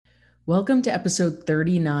Welcome to episode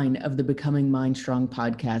 39 of the Becoming Mind Strong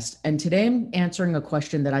podcast. And today I'm answering a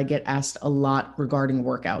question that I get asked a lot regarding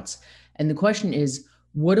workouts. And the question is,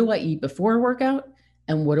 what do I eat before a workout?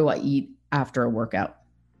 And what do I eat after a workout?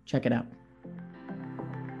 Check it out.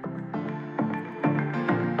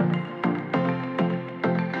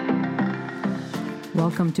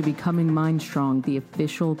 Welcome to Becoming Mind Strong, the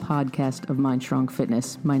official podcast of Mind Strong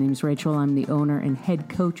Fitness. My name is Rachel. I'm the owner and head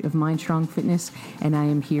coach of Mind Strong Fitness, and I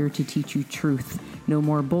am here to teach you truth. No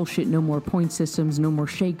more bullshit, no more point systems, no more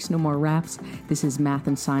shakes, no more wraps. This is math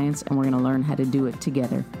and science, and we're going to learn how to do it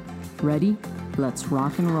together. Ready? Let's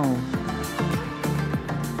rock and roll.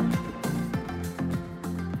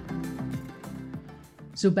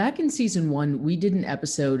 So back in season 1, we did an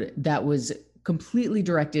episode that was completely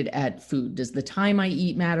directed at food. Does the time I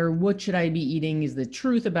eat matter? What should I be eating? Is the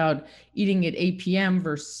truth about eating at 8 p.m.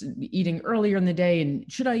 versus eating earlier in the day? And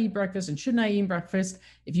should I eat breakfast and shouldn't I eat breakfast?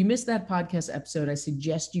 If you missed that podcast episode, I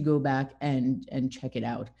suggest you go back and check it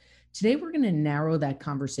out. Today, we're going to narrow that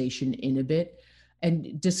conversation in a bit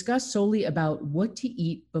and discuss solely about what to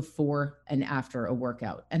eat before and after a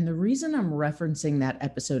workout. And the reason I'm referencing that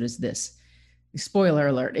episode is this. Spoiler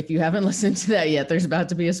alert. If you haven't listened to that yet, there's about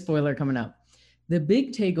to be a spoiler coming up. The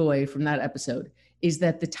big takeaway from that episode is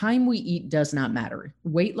that the time we eat does not matter.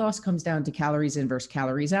 Weight loss comes down to calories in versus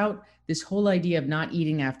calories out. This whole idea of not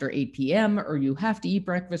eating after 8 p.m. or you have to eat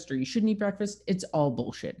breakfast or you shouldn't eat breakfast, it's all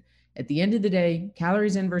bullshit. At the end of the day,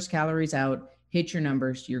 calories in versus calories out, hit your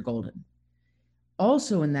numbers, you're golden.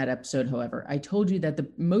 Also in that episode, however, I told you that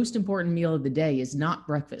the most important meal of the day is not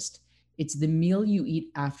breakfast. It's the meal you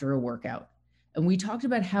eat after a workout. And we talked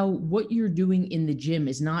about how what you're doing in the gym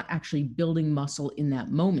is not actually building muscle in that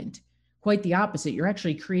moment. Quite the opposite. You're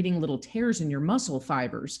actually creating little tears in your muscle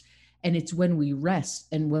fibers. And it's when we rest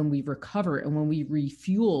and when we recover and when we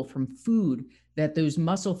refuel from food that those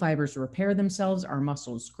muscle fibers repair themselves, our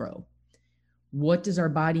muscles grow. What does our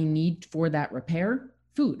body need for that repair?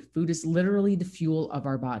 Food. Food is literally the fuel of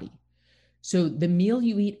our body. So the meal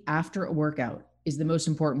you eat after a workout is the most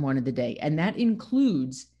important one of the day. And that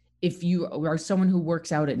includes if you are someone who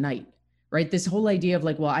works out at night, right? This whole idea of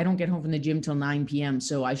like, well, I don't get home from the gym till 9 p.m.,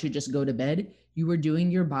 so I should just go to bed. You are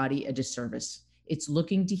doing your body a disservice. It's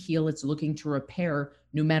looking to heal. It's looking to repair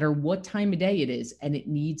no matter what time of day it is. And it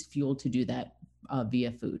needs fuel to do that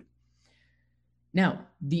via food. Now,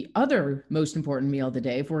 the other most important meal of the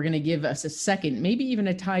day, if we're going to give us a second, maybe even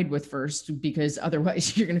a tied with first, because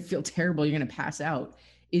otherwise you're going to feel terrible, you're going to pass out,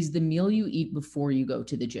 is the meal you eat before you go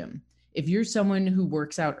to the gym. If you're someone who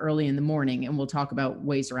works out early in the morning, and we'll talk about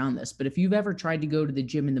ways around this, but if you've ever tried to go to the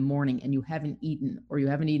gym in the morning and you haven't eaten or you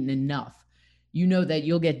haven't eaten enough, you know that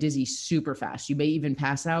you'll get dizzy super fast. You may even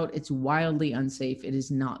pass out. It's wildly unsafe. It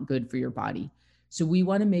is not good for your body. So we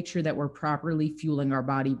want to make sure that we're properly fueling our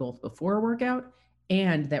body both before a workout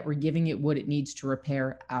and that we're giving it what it needs to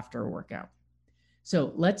repair after a workout.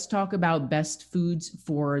 So let's talk about best foods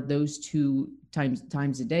for those two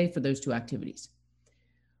times a day for those two activities.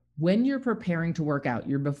 When you're preparing to work out,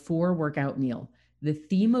 your before workout meal, the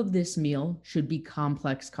theme of this meal should be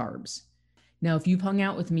complex carbs. Now, if you've hung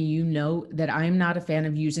out with me, you know that I am not a fan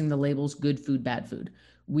of using the labels good food, bad food.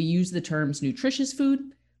 We use the terms nutritious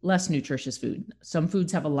food, less nutritious food. Some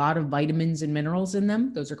foods have a lot of vitamins and minerals in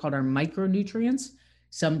them. Those are called our micronutrients.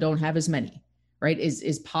 Some don't have as many, right?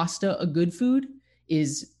 Is pasta a good food?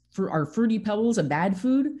 Are Fruity Pebbles a bad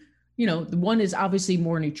food? You know, the one is obviously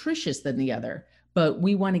more nutritious than the other. But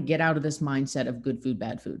we want to get out of this mindset of good food,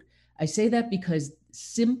 bad food. I say that because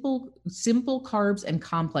simple carbs and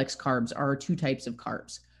complex carbs are two types of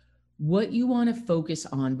carbs. What you want to focus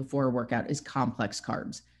on before a workout is complex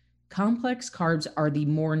carbs. Complex carbs are the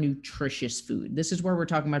more nutritious food. This is where we're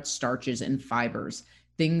talking about starches and fibers,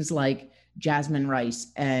 things like jasmine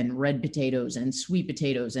rice and red potatoes and sweet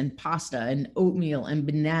potatoes and pasta and oatmeal and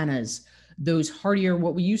bananas. Those heartier,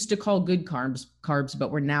 what we used to call good carbs, but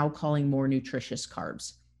we're now calling more nutritious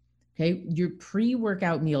carbs. Okay. Your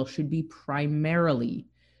pre-workout meal should be primarily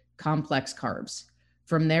complex carbs.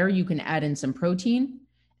 From there, you can add in some protein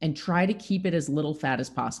and try to keep it as little fat as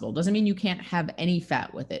possible. Doesn't mean you can't have any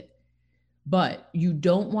fat with it, but you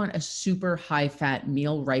don't want a super high fat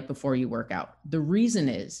meal right before you work out. The reason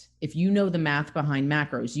is, if you know the math behind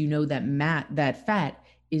macros, you know that fat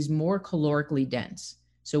is more calorically dense.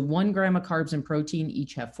 So 1 gram of carbs and protein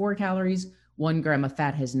each have 4 calories. 1 gram of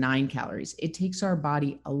fat has 9 calories. It takes our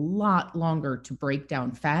body a lot longer to break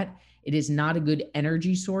down fat. It is not a good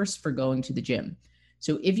energy source for going to the gym.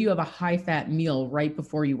 So if you have a high fat meal right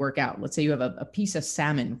before you work out, let's say you have a piece of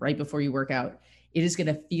salmon right before you work out, it is going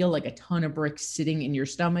to feel like a ton of bricks sitting in your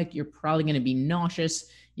stomach. You're probably going to be nauseous.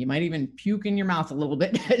 You might even puke in your mouth a little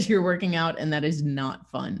bit as you're working out, and that is not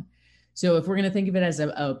fun. So if we're going to think of it as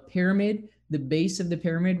a pyramid, the base of the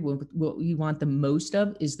pyramid, what we want the most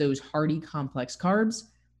of is those hearty complex carbs.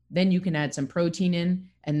 Then you can add some protein in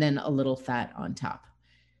and then a little fat on top.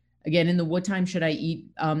 Again, in the What Time Should I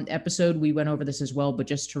Eat episode, we went over this as well, but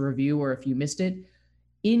just to review, or if you missed it,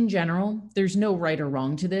 in general, there's no right or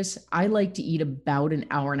wrong to this. I like to eat about an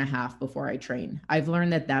hour and a half before I train. I've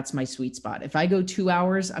learned that that's my sweet spot. If I go 2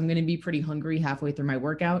 hours, I'm going to be pretty hungry halfway through my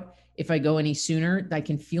workout. If I go any sooner, I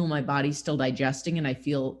can feel my body still digesting and I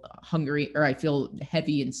feel hungry, or I feel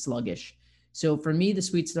heavy and sluggish. So for me, the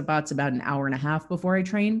sweet spot's about an hour and a half before I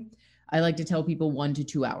train. I like to tell people 1 to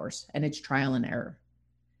 2 hours, and it's trial and error.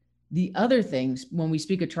 The other things, when we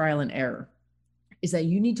speak of trial and error, is that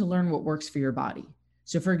you need to learn what works for your body.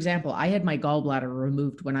 So for example, I had my gallbladder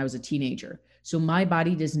removed when I was a teenager. So my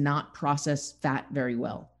body does not process fat very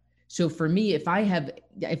well. So for me, if I have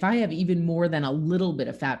even more than a little bit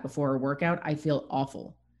of fat before a workout, I feel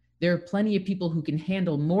awful. There are plenty of people who can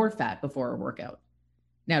handle more fat before a workout.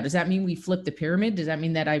 Now, does that mean we flip the pyramid? Does that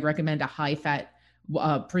mean that I recommend a high fat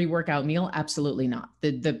pre-workout meal? Absolutely not.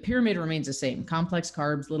 The pyramid remains the same. Complex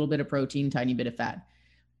carbs, little bit of protein, tiny bit of fat.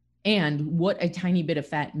 And what a tiny bit of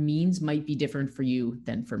fat means might be different for you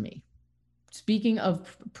than for me. Speaking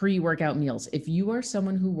of pre-workout meals, if you are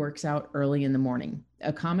someone who works out early in the morning,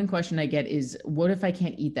 a common question I get is, what if I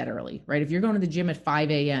can't eat that early, right? If you're going to the gym at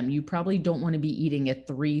 5 a.m., you probably don't want to be eating at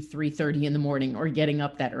 3:30 in the morning or getting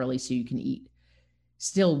up that early so you can eat.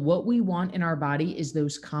 Still, what we want in our body is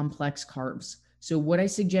those complex carbs. So what I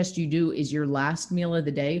suggest you do is your last meal of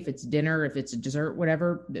the day, if it's dinner, if it's a dessert,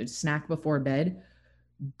 whatever, snack before bed,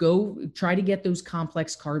 go try to get those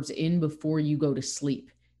complex carbs in before you go to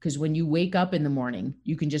sleep. Because when you wake up in the morning,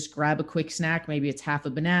 you can just grab a quick snack. Maybe it's half a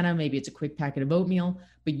banana, maybe it's a quick packet of oatmeal,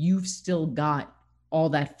 but you've still got all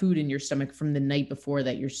that food in your stomach from the night before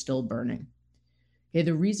that you're still burning. Okay,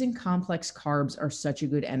 the reason complex carbs are such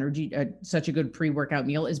a good pre-workout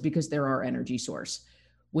meal is because they're our energy source.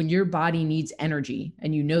 When your body needs energy,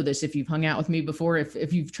 and you know this if you've hung out with me before,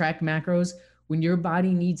 if you've tracked macros, when your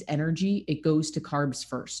body needs energy, it goes to carbs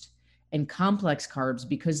first. And complex carbs,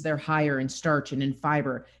 because they're higher in starch and in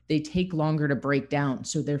fiber, they take longer to break down.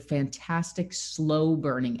 So they're fantastic, slow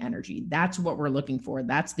burning energy. That's what we're looking for.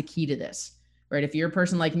 That's the key to this, right? If you're a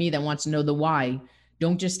person like me that wants to know the why,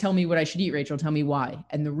 don't just tell me what I should eat, Rachel, tell me why.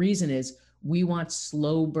 And the reason is we want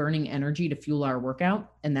slow burning energy to fuel our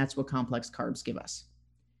workout. And that's what complex carbs give us.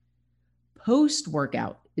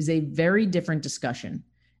 Post-workout is a very different discussion.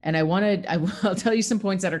 And I'll tell you some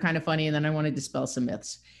points that are kind of funny, and then I want to dispel some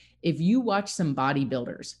myths. If you watch some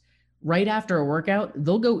bodybuilders, right after a workout,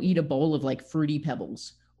 they'll go eat a bowl of like Fruity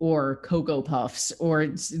Pebbles or Cocoa Puffs or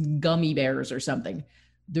gummy bears or something.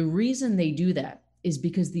 The reason they do that is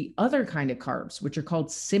because the other kind of carbs, which are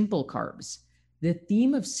called simple carbs, the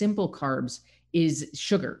theme of simple carbs is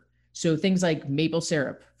sugar. So things like maple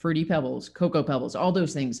syrup, Fruity Pebbles, Cocoa Pebbles, all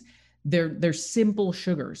those things, they're simple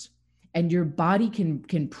sugars. And your body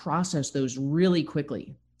can process those really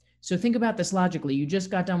quickly. So think about this logically. You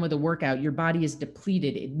just got done with a workout. Your body is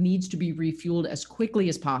depleted. It needs to be refueled as quickly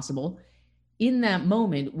as possible. In that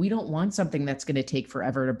moment, we don't want something that's going to take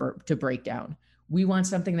forever to break down. We want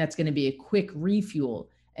something that's going to be a quick refuel.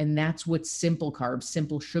 And that's what simple carbs,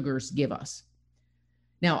 simple sugars give us.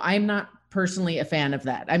 Now, I'm not personally a fan of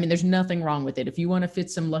that. I mean, there's nothing wrong with it. If you want to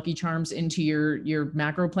fit some Lucky Charms into your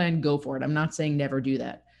macro plan, go for it. I'm not saying never do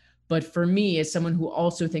that. But for me, as someone who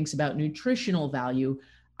also thinks about nutritional value,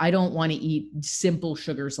 I don't want to eat simple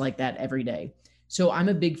sugars like that every day. So I'm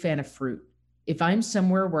a big fan of fruit. If I'm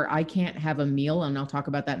somewhere where I can't have a meal, and I'll talk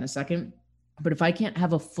about that in a second, but if I can't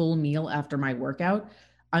have a full meal after my workout,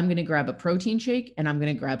 I'm going to grab a protein shake and I'm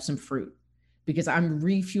going to grab some fruit, because I'm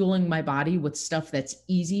refueling my body with stuff that's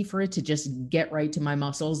easy for it to just get right to my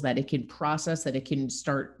muscles, that it can process, that it can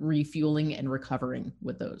start refueling and recovering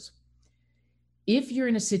with those. If you're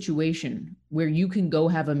in a situation where you can go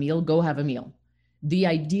have a meal, go have a meal. The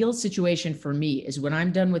ideal situation for me is when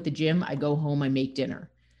I'm done with the gym, I go home, I make dinner.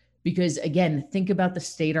 Because again, think about the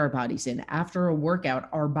state our body's in. After a workout,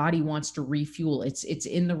 our body wants to refuel. It's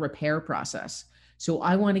in the repair process. So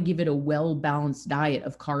I want to give it a well-balanced diet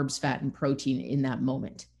of carbs, fat, and protein in that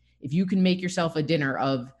moment. If you can make yourself a dinner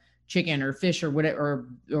of chicken or fish or whatever,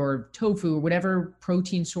 or tofu or whatever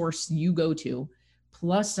protein source you go to,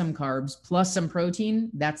 plus some carbs, plus some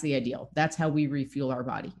protein, that's the ideal. That's how we refuel our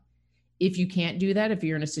body. If you can't do that, if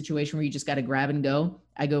you're in a situation where you just got to grab and go,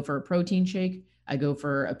 I go for a protein shake, I go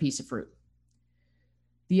for a piece of fruit.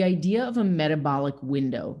 The idea of a metabolic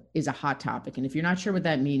window is a hot topic. And if you're not sure what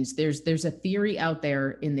that means, there's a theory out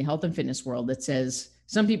there in the health and fitness world that says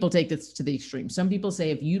Some people take this to the extreme. Some people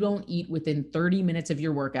say if you don't eat within 30 minutes of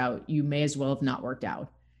your workout, you may as well have not worked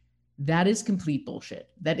out. That is complete bullshit.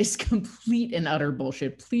 That is complete and utter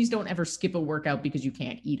bullshit. Please don't ever skip a workout because you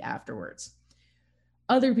can't eat afterwards.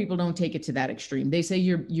 Other people don't take it to that extreme. They say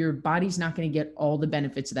your body's not going to get all the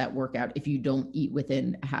benefits of that workout if you don't eat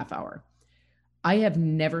within a half hour. I have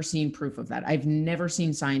never seen proof of that. I've never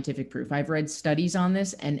seen scientific proof. I've read studies on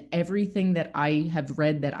this, and everything that I have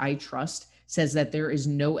read that I trust says that there is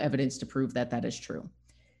no evidence to prove that that is true.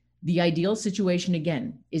 The ideal situation,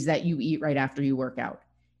 again, is that you eat right after you work out.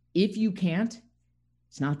 If you can't,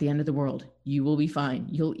 it's not the end of the world. You will be fine.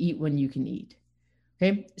 You'll eat when you can eat.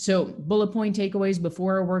 Okay. So bullet point takeaways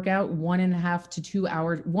before a workout, 1.5 to 2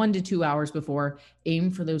 hours, 1 to 2 hours before,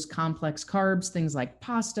 aim for those complex carbs, things like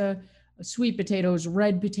pasta, sweet potatoes,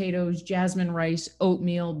 red potatoes, jasmine rice,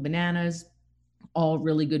 oatmeal, bananas, all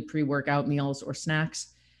really good pre-workout meals or snacks.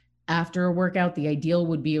 After a workout, the ideal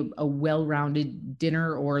would be a well-rounded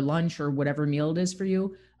dinner or lunch or whatever meal it is for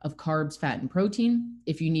you of carbs, fat, and protein.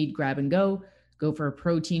 If you need grab and go for a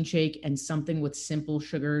protein shake and something with simple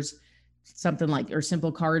sugars, something like, or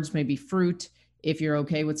simple carbs, maybe fruit. If you're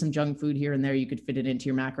okay with some junk food here and there, you could fit it into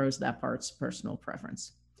your macros. That part's personal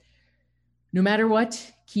preference. No matter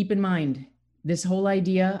what, keep in mind this whole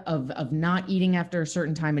idea of not eating after a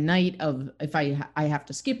certain time of night, of if I have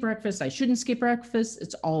to skip breakfast, I shouldn't skip breakfast.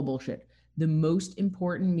 It's all bullshit. The most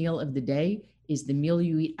important meal of the day is the meal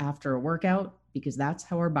you eat after a workout, because that's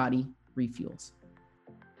how our body refuels.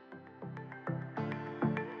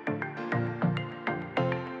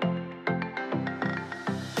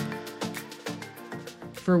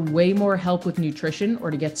 For way more help with nutrition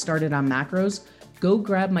or to get started on macros, go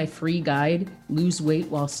grab my free guide, Lose Weight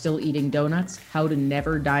While Still Eating Donuts, How to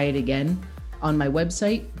Never Diet Again, on my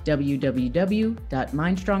website,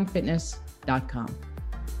 www.mindstrongfitness.com.